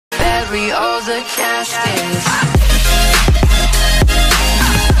bury all the caskets.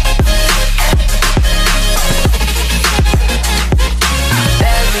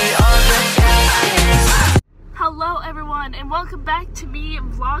 Hello everyone, and welcome back to me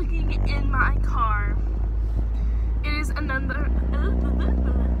vlogging in my car. It is another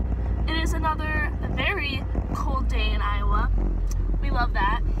very cold day in Iowa. We love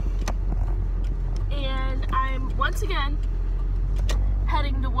that. And I'm once again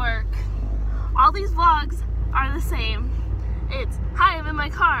heading to work. All these vlogs are the same. It's, hi, I'm in my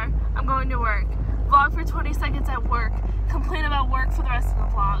car, I'm going to work. Vlog for 20 seconds at work. Complain about work for the rest of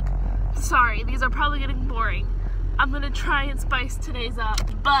the vlog. Sorry, these are probably getting boring. I'm gonna try and spice today's up,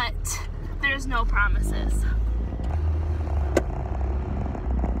 but there's no promises.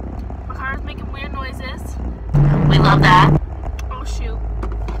 My car is making weird noises. We love that. Oh shoot,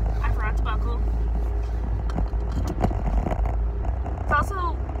 I forgot to buckle. It's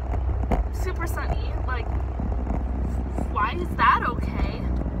also super sunny. Like, why is that okay?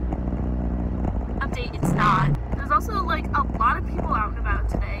 Update, it's not. There's also like a lot of people out and about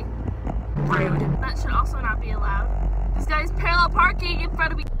today. Rude. That should also not be allowed. This guy's parallel parking in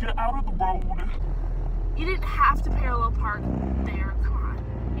front of me. Get out of the road. You didn't have to parallel park there. Come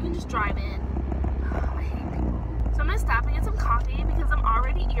on. You can just drive in. I hate people. So I'm gonna stop and get some coffee because I'm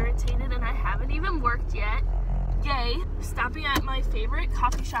already irritated and I haven't even worked yet. Yay. Stopping at my favorite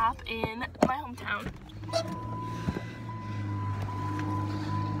coffee shop in my hometown.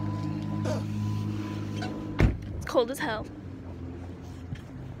 It's cold as hell.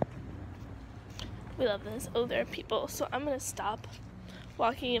 We love this. Oh, there are people. So I'm gonna stop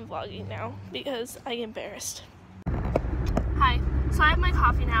walking and vlogging now because I get embarrassed. Hi. So I have my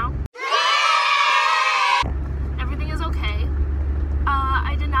coffee now. Everything is okay.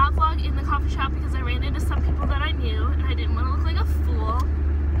 I did not vlog in the coffee shop because I ran into some people that I knew and I didn't want to look like a fool.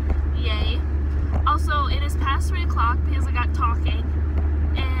 Yay. Also, it is past 3 o'clock because I got talking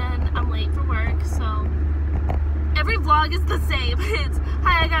and I'm late for work, so every vlog is the same. It's,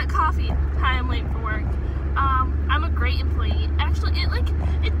 hi, I got coffee. Hi, I'm late for work. I'm a great employee. Actually,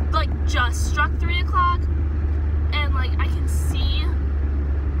 it just struck 3 o'clock, and like I can see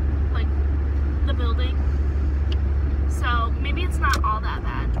like the building. So maybe it's not all that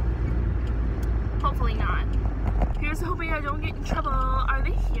bad. Hopefully not. Here's hoping I don't get in trouble. Are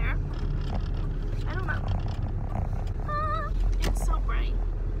they here? I don't know. It's so bright.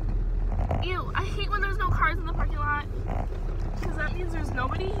 Ew, I hate when there's no cars in the parking lot because that means there's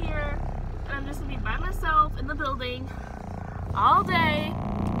nobody here and I'm just gonna be by myself in the building all day.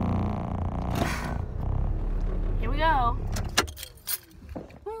 Here we go.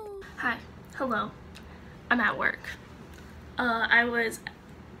 Woo. Hi, hello, I'm at work. I was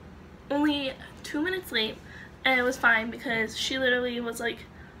only 2 minutes late and it was fine because she literally was like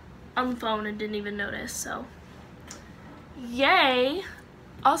on the phone and didn't even notice, so yay.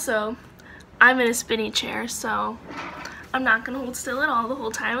 Also, I'm in a spinny chair, so I'm not gonna hold still at all the whole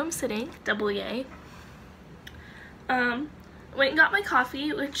time I'm sitting. Double yay. Went and got my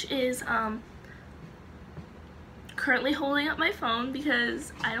coffee, which is currently holding up my phone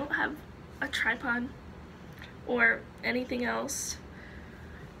because I don't have a tripod or anything else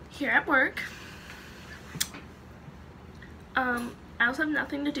here at work. I also have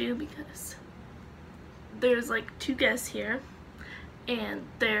nothing to do because there's like 2 guests here and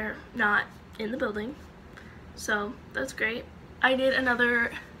they're not in the building, so that's great. I did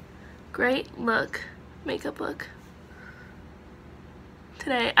another great look, makeup look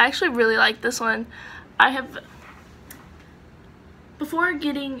today. I actually really like this one. Before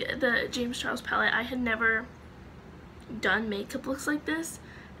getting the James Charles palette, I had never done makeup looks like this,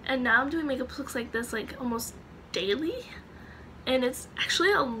 and now I'm doing makeup looks like this like almost daily, and it's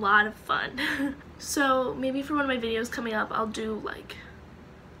actually a lot of fun. So maybe for one of my videos coming up, I'll do like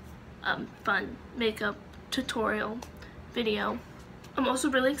fun makeup tutorial video. I'm also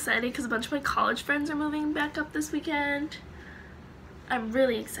really excited because a bunch of my college friends are moving back up this weekend. I'm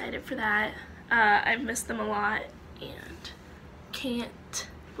really excited for that. I've missed them a lot and can't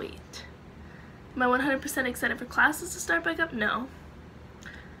wait. Am I 100% excited for classes to start back up? No.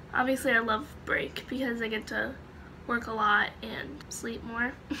 Obviously I love break because I get to work a lot and sleep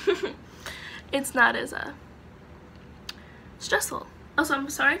more. It's not as stressful. Also, I'm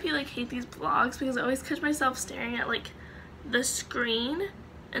sorry if you like hate these vlogs because I always catch myself staring at like the screen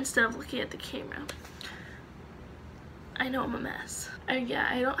instead of looking at the camera. I know I'm a mess. Yeah,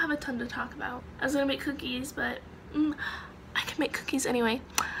 I don't have a ton to talk about. I was gonna make cookies, but I can make cookies anyway.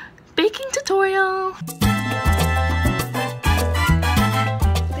 Baking tutorial!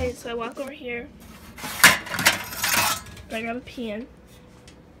 Okay, so I walk over here, and I grab a pan,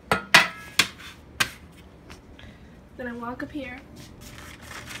 and Then I walk up here.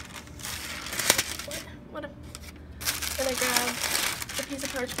 Then I grab a piece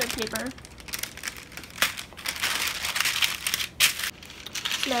of parchment paper.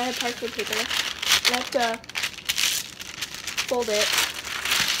 So now I have parchment paper. I have to fold it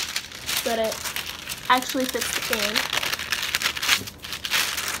so that it actually fits the fan.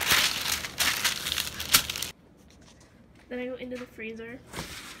 Then I go into the freezer.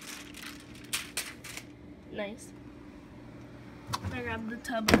 Nice. I grab the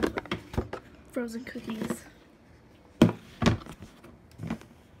tub of frozen cookies.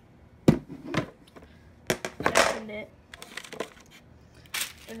 It,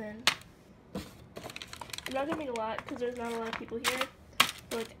 and then I'm not gonna make a lot because there's not a lot of people here,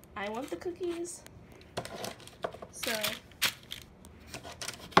 but like I want the cookies, so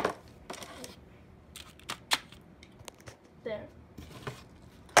there.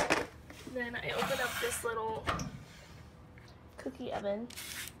 Then I open up this little cookie oven.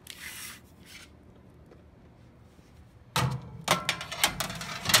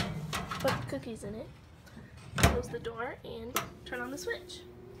 Put the cookies in it. Close the door and turn on the switch.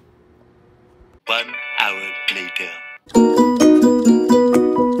 1 hour later.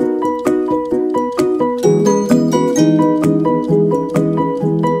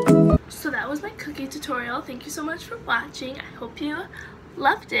 So that was my cookie tutorial. Thank you so much for watching. I hope you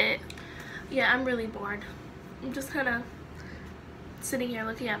loved it. Yeah, I'm really bored. I'm just kind of sitting here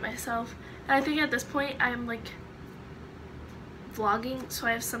looking at myself. And I think at this point I'm like vlogging, so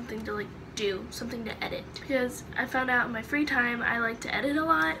I have something to like do, something to edit, because I found out in my free time I like to edit a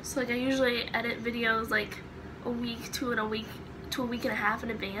lot. So like I usually edit videos like a week to a week and a half in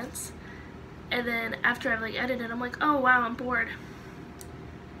advance, and then after I've like edited, I'm like, oh wow, I'm bored,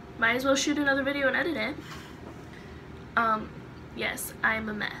 might as well shoot another video and edit it. Yes, I'm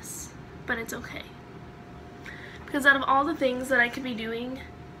a mess, but it's okay, because out of all the things that I could be doing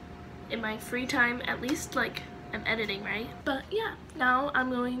in my free time, at least like I'm editing, right? But yeah, now I'm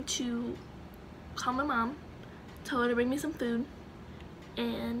going to call my mom, tell her to bring me some food,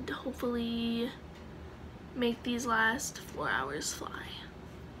 and hopefully make these last 4 hours fly.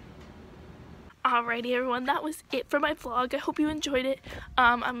 Alrighty everyone, that was it for my vlog. I hope you enjoyed it.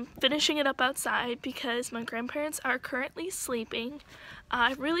 I'm finishing it up outside because my grandparents are currently sleeping.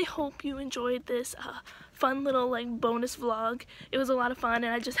 I really hope you enjoyed this fun little like bonus vlog. It was a lot of fun,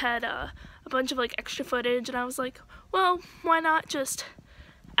 and I just had a bunch of like extra footage, and I was like, well, why not just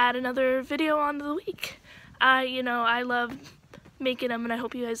add another video onto the week? You know, I love making them, and I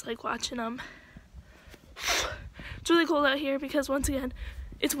hope you guys like watching them. It's really cold out here because once again,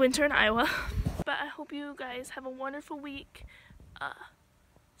 it's winter in Iowa. But I hope you guys have a wonderful week.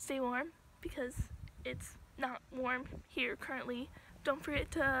 Stay warm because it's not warm here currently. Don't forget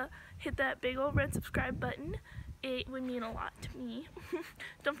to hit that big old red subscribe button. It would mean a lot to me.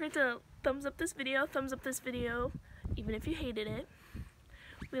 Don't forget to thumbs up this video, even if you hated it.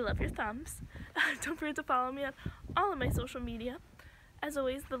 We love your thumbs. Don't forget to follow me on all of my social media. As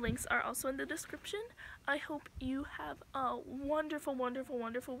always, the links are also in the description. I hope you have a wonderful, wonderful,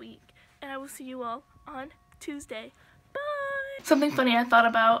 wonderful week, and I will see you all on Tuesday. Bye! Something funny I thought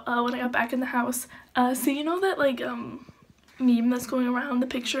about when I got back in the house. So you know that like meme that's going around, the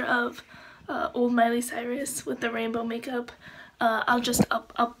picture of old Miley Cyrus with the rainbow makeup? I'll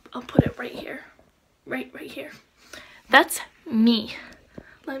put it right here. Right here. That's me.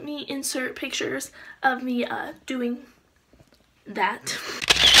 Let me insert pictures of me doing that.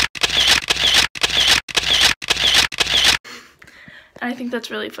 I think that's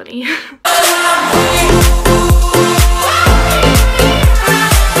really funny.